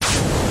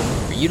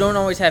You don't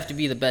always have to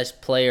be the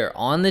best player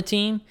on the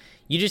team.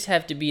 You just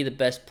have to be the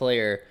best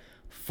player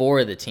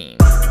for the team.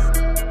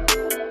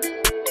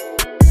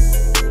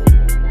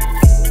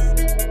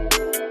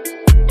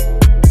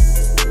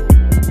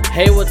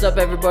 Hey, what's up,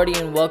 everybody,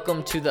 and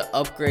welcome to the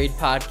Upgrade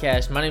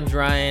Podcast. My name's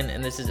Ryan,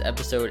 and this is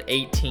episode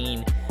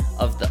 18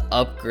 of the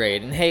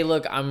Upgrade. And hey,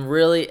 look, I'm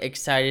really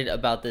excited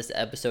about this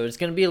episode. It's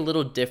going to be a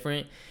little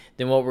different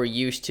than what we're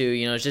used to.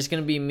 You know, it's just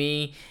going to be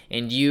me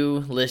and you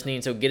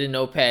listening. So get a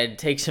notepad,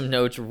 take some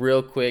notes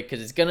real quick,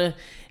 because it's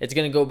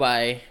gonna go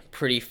by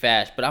pretty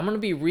fast. But I'm going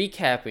to be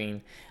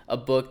recapping a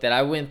book that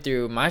I went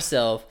through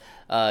myself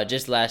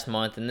just last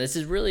month. And this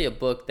is really a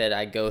book that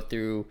I go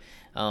through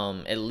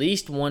at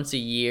least once a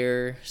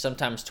year,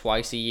 sometimes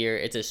twice a year.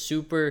 It's a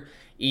super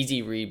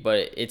easy read,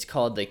 but it's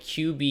called The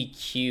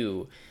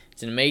QBQ.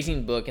 It's an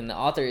amazing book, and the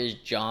author is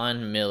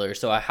John Miller.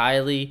 So I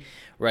highly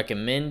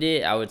recommend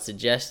it. I would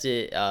suggest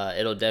it.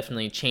 It'll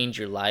definitely change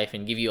your life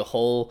and give you a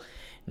whole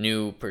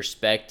new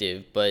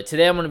perspective. But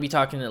today I'm going to be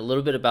talking a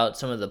little bit about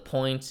some of the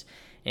points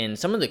and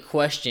some of the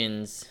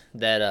questions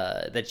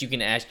that you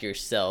can ask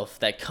yourself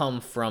that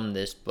come from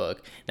this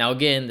book. Now,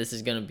 again, this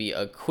is going to be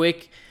a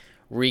quick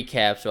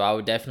recap, so I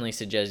would definitely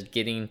suggest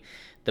getting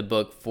the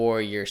book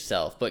for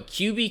yourself. But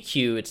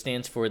QBQ, it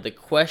stands for the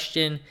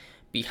question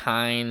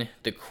behind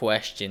the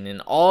question.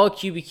 And all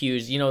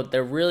QBQs, you know,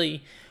 they're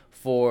really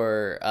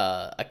for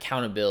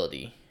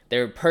accountability.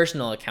 They're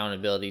personal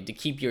accountability, to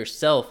keep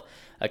yourself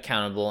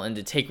accountable and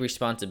to take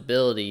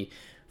responsibility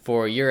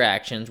for your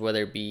actions,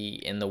 whether it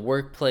be in the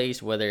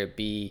workplace, whether it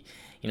be,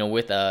 you know,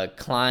 with a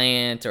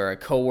client or a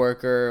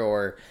coworker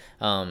or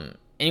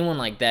anyone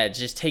like that.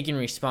 Just taking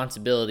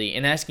responsibility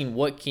and asking,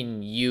 what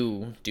can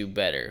you do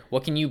better?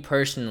 What can you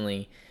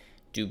personally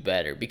do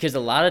better? Because a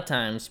lot of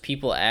times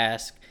people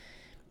ask,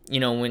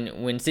 you know,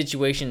 when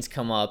situations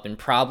come up and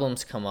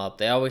problems come up,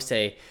 they always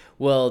say,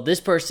 well, this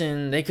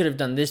person, they could have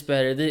done this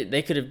better.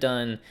 They could have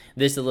done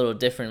this a little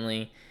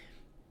differently.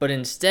 But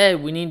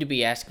instead, we need to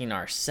be asking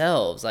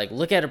ourselves, like,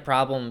 look at a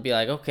problem and be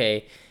like,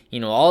 okay, you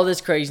know, all this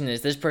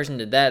craziness, this person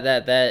did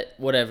that,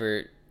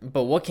 whatever.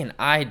 But what can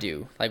I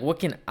do? Like, what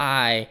can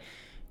I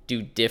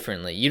do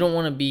differently? You don't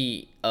want to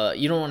be,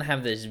 you don't want to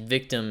have this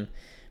victim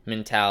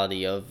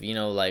mentality of, you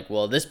know, like,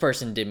 well, this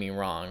person did me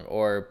wrong,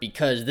 or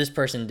because this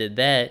person did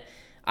that,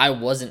 I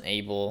wasn't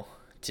able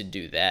to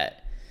do that.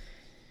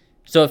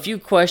 So a few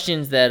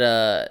questions that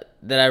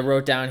I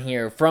wrote down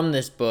here from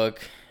this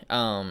book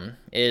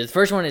is, the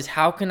first one is,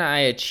 how can I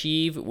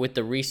achieve with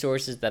the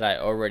resources that I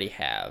already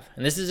have?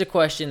 And this is a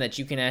question that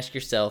you can ask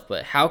yourself,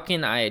 but how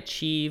can I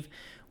achieve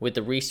with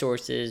the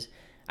resources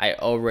I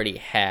already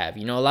have?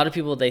 You know, a lot of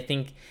people, they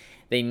think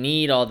they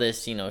need all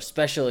this, you know,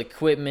 special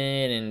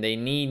equipment, and they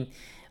need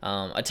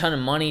a ton of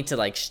money to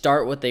like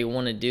start what they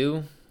want to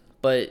do.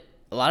 But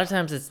a lot of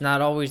times it's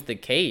not always the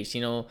case.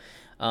 You know,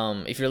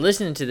 if you're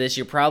listening to this,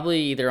 you're probably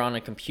either on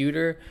a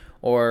computer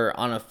or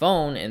on a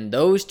phone, and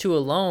those two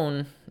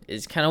alone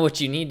is kind of what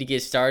you need to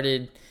get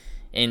started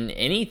in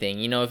anything.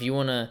 You know, if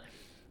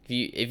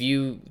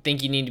you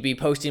think you need to be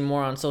posting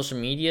more on social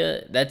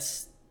media,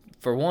 that's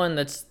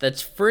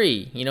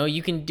free. You know,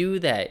 you can do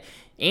that,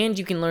 and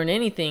you can learn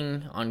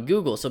anything on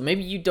Google. So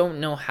maybe you don't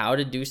know how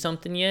to do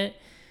something yet,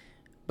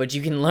 but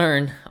you can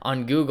learn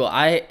on Google.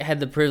 I had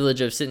the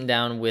privilege of sitting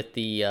down with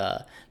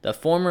the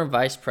former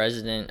vice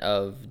president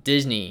of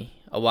Disney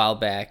a while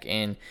back,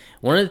 and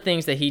one of the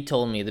things that he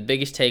told me, the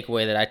biggest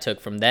takeaway that I took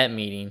from that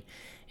meeting,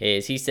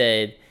 is he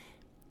said,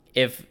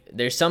 if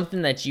there's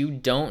something that you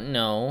don't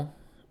know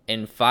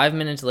and 5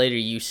 minutes later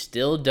you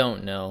still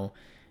don't know,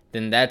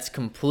 then that's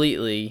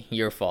completely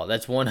your fault.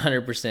 That's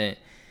 100%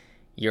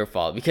 your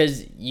fault,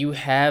 because you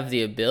have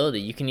the ability.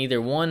 You can either,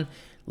 one,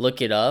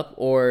 look it up,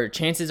 or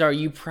chances are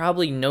you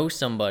probably know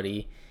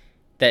somebody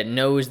that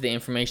knows the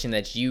information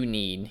that you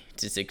need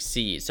to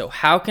succeed. So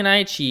how can I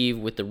achieve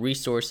with the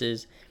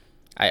resources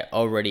I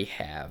already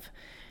have?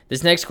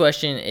 This next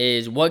question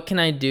is, what can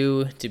I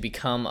do to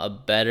become a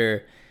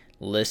better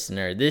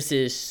listener? This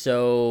is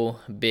so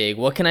big.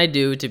 What can I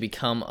do to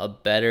become a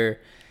better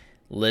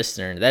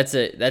listener? That's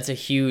a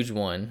huge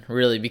one,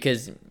 really,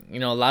 because, you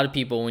know, a lot of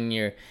people, when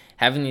you're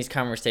having these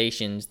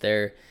conversations,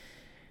 they're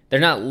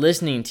not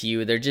listening to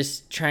you. They're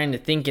just trying to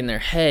think in their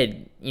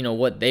head, you know,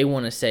 what they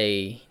want to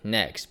say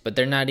next, but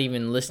they're not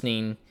even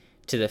listening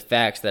to the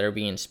facts that are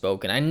being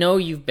spoken. I know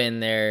you've been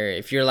there.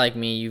 If you're like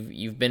me,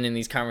 you've been in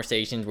these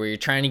conversations where you're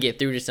trying to get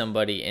through to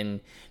somebody, and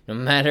no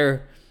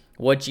matter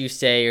what you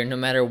say or no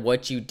matter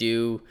what you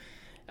do,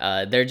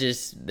 they're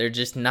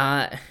just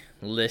not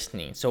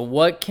listening. So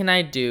what can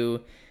I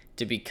do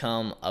to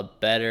become a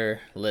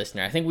better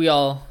listener? I think we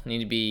all need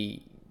to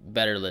be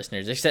better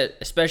listeners,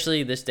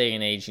 especially this day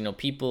and age. You know,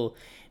 people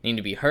need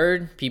to be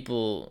heard.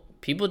 People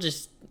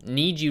just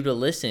need you to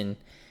listen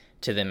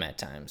to them at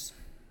times.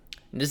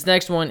 This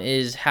next one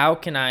is, how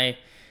can I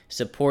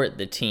support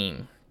the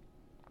team?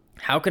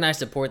 How can I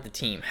support the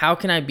team? How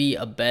can I be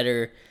a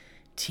better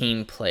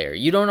team player?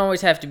 You don't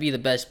always have to be the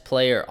best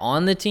player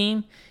on the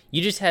team.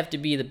 You just have to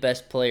be the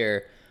best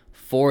player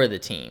for the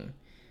team.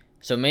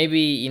 So maybe,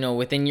 you know,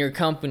 within your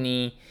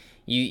company,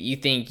 you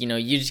think,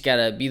 you just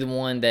gotta be the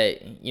one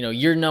that,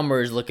 your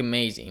numbers look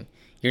amazing.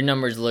 Your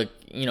numbers look,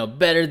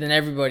 better than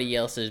everybody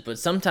else's. But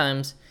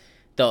sometimes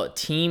the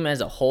team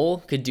as a whole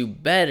could do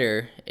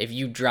better if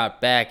you dropped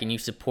back and you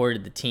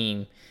supported the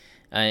team.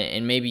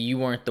 And maybe you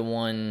weren't the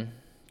one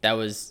that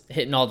was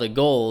hitting all the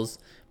goals,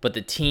 but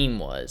the team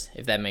was,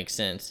 if that makes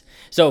sense.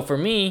 So for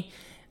me,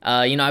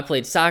 I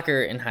played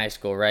soccer in high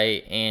school,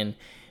 right? And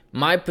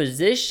my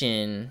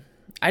position,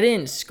 I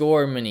didn't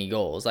score many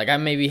goals. Like, I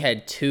maybe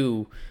had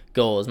 2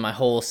 goals my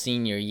whole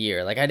senior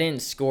year. Like, I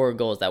didn't score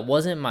goals. That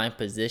wasn't my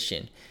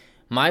position.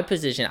 My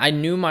position, I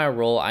knew my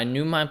role, I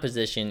knew my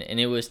position, and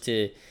it was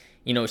to,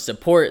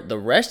 support the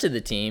rest of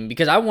the team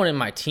because I wanted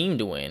my team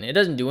to win. It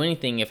doesn't do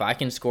anything if I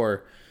can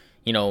score,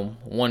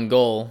 1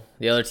 goal,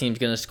 the other team's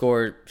going to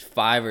score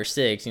 5 or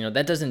 6.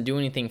 That doesn't do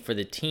anything for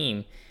the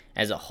team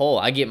as a whole.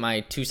 I get my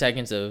 2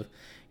 seconds of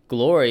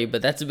glory,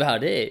 but that's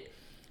about it.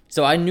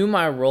 So I knew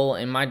my role,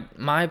 and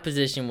my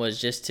position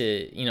was just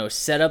to,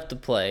 set up the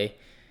play,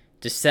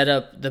 to set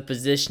up the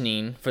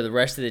positioning for the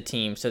rest of the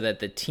team so that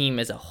the team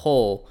as a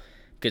whole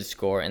could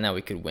score and that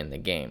we could win the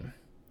game.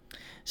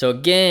 So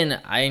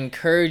again, I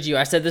encourage you.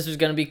 I said this was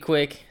going to be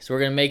quick, so we're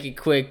going to make it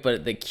quick,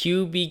 but the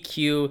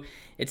QBQ,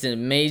 it's an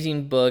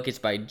amazing book. It's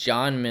by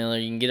John Miller.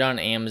 You can get it on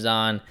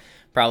Amazon,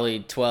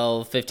 probably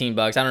 $12, $15.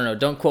 I don't know.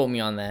 Don't quote me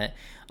on that.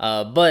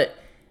 But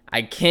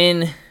I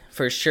can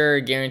for sure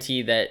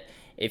guarantee that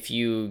if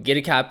you get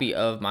a copy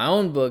of my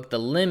own book, The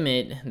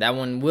Limit, that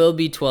one will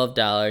be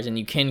 $12, and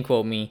you can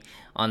quote me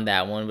on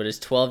that one, but it's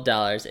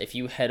 $12 if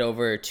you head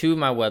over to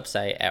my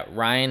website at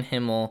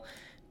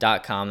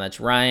ryanhimmel.com. That's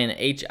Ryan,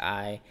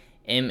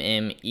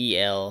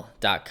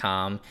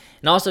 HIMMEL.com.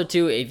 And also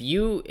too, if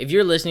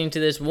you're listening to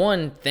this,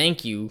 one,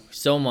 thank you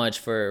so much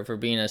for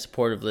being a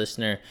supportive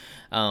listener.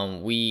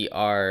 We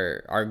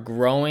are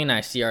growing.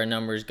 I see our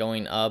numbers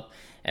going up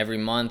every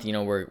month.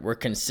 We're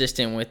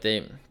consistent with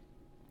it.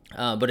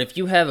 But if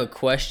you have a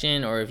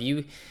question, or if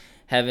you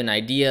have an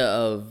idea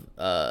of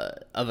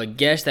a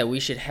guest that we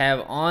should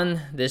have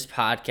on this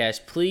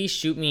podcast, please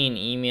shoot me an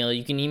email.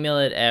 You can email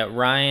it at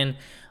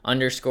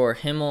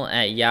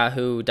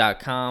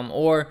ryan_himmel@yahoo.com,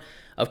 or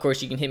of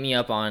course you can hit me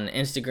up on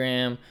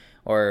Instagram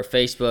or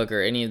Facebook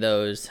or any of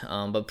those.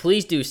 But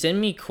please do send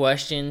me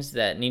questions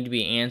that need to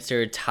be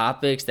answered,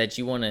 topics that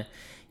you want to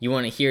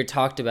hear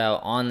talked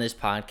about on this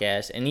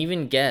podcast, and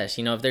even guests.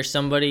 If there's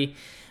somebody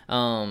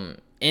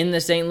in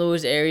the St.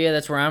 Louis area,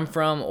 that's where I'm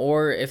from,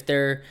 or if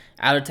they're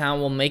out of town,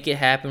 we'll make it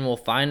happen. We'll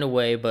find a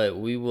way, but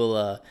we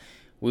will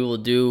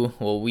do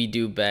what we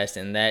do best,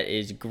 and that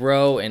is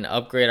grow and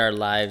upgrade our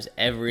lives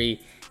every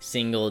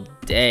single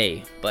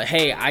day. But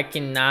hey, I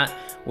cannot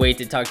wait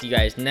to talk to you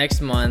guys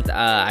next month.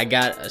 I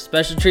got a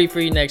special treat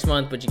for you next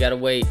month, but you gotta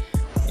wait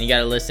and you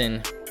gotta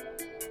listen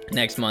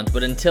next month.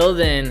 But until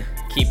then,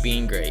 keep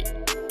being great.